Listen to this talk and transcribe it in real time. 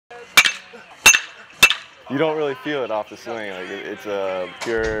You don't really feel it off the swing. Like it's a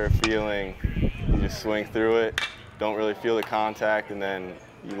pure feeling. You just swing through it, don't really feel the contact, and then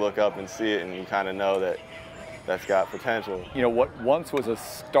you look up and see it, and you kind of know that that's got potential. You know, what once was a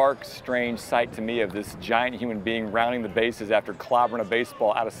stark, strange sight to me of this giant human being rounding the bases after clobbering a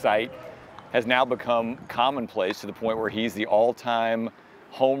baseball out of sight has now become commonplace to the point where he's the all-time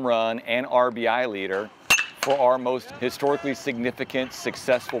home run and RBI leader for our most historically significant,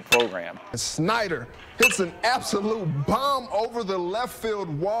 successful program. Snyder hits an absolute bomb over the left field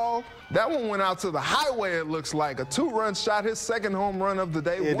wall. That one went out to the highway, it looks like. A 2-run shot, his second home run of the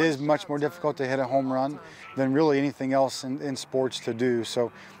day. It is much more difficult to hit a home run than really anything else in sports to do.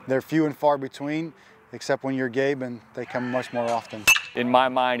 So they're few and far between, except when you're Gabe, and they come much more often. In my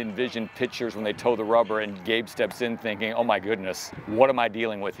mind, envision pitchers when they toe the rubber and Gabe steps in thinking, oh my goodness, what am I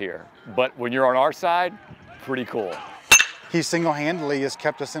dealing with here? But when you're on our side, pretty cool. He single-handedly has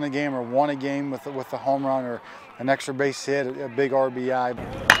kept us in a game or won a game with a home run or an extra base hit, a big RBI.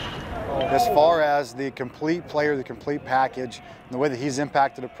 As far as the complete player, the complete package, and the way that he's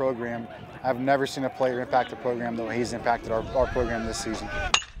impacted a program, I've never seen a player impact a program the way he's impacted our program this season.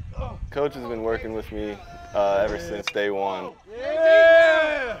 Coach has been working with me ever since day one,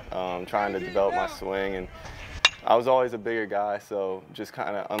 trying to develop my swing, and I was always a bigger guy, so just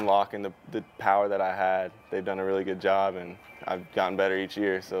kind of unlocking the power that I had. They've done a really good job, and I've gotten better each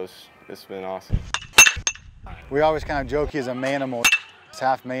year, so it's been awesome. We always kind of joke he's a manimal. He's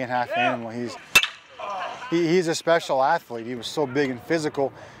half man, half animal. He's a special athlete. He was so big and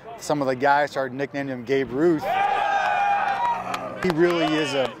physical. Some of the guys started nicknaming him Gabe Ruth. He really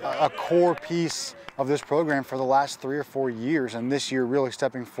is a core piece of this program for the last 3 or 4 years, and this year really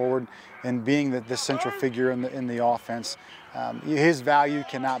stepping forward and being the central figure in the offense. His value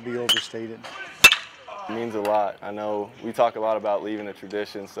cannot be overstated. It means a lot. I know we talk a lot about leaving a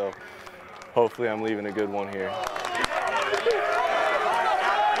tradition, so hopefully I'm leaving a good one here.